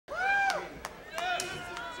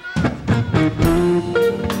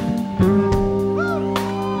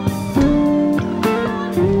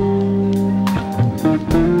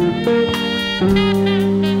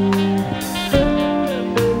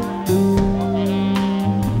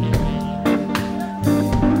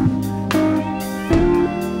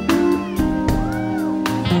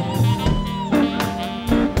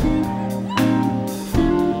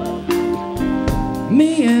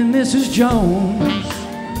Me and Mrs. Jones,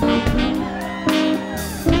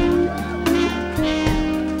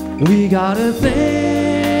 we got a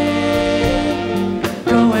thing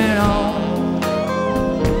going on.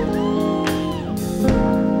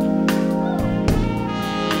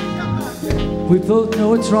 We both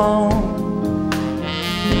know it's wrong,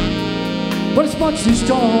 but it's much too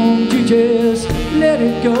strong to just let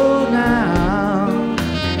it go now.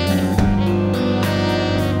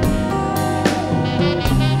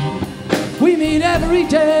 We meet every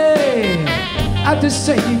day at the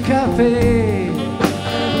same cafe,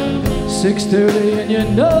 6:30, and you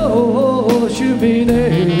know she'll be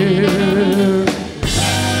there,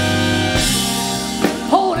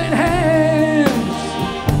 holding hands,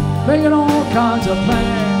 making all kinds of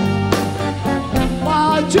plans,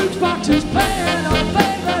 while jukebox is playing our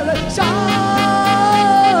favorite song.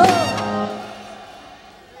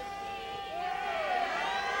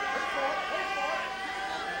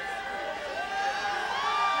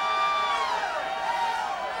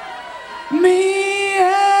 Me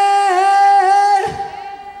and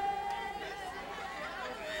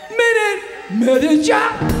Minute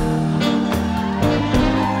Jack.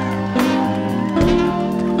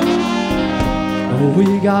 Oh, we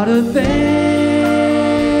got a thing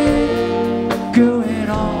going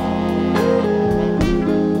on.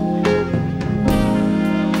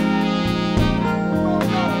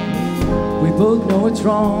 We both know it's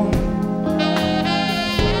wrong,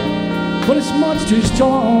 but it's much too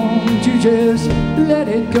strong to just let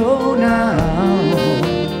it go now.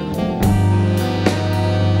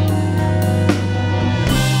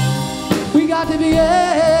 We got to be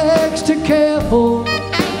extra careful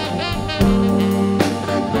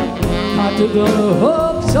not to blow the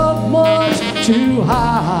hopes up much too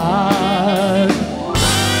high.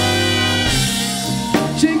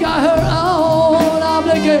 She got her own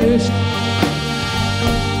obligation,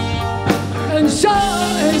 and so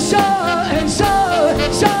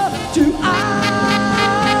do I.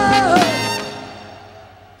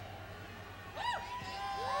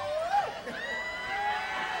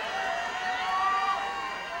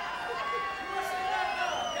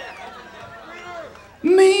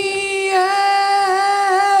 Me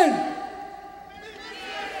and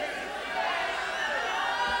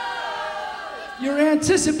you're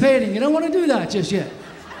anticipating. You don't want to do that just yet.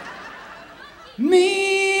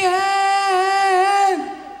 Me and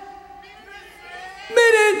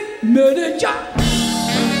Minute Jack.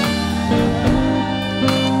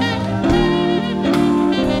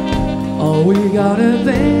 Oh, we got a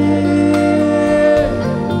thing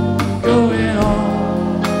going on.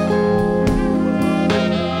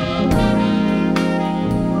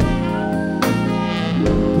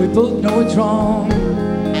 We both know it's wrong,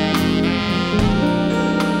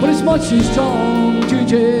 but it's much too strong to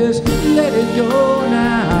just let it go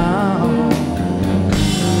now.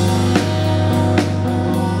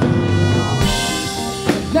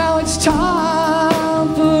 Now it's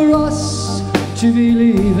time for us to be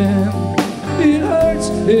leaving. It hurts,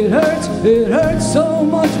 it hurts, it hurts so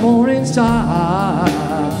much more inside.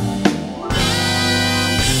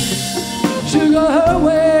 Sugar her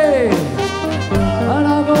way, and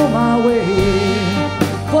I'll go my way.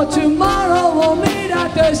 For tomorrow we'll meet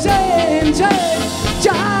at the same time.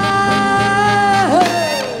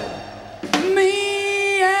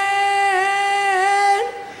 Me and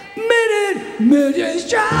Minute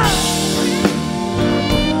Jack.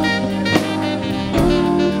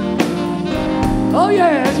 Oh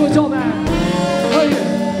yeah, that's what it's all about. Oh yeah.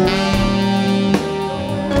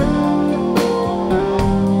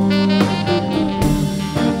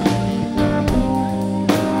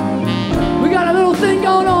 We got a little thing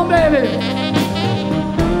going on, baby.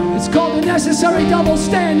 It's called the necessary double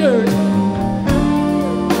standard.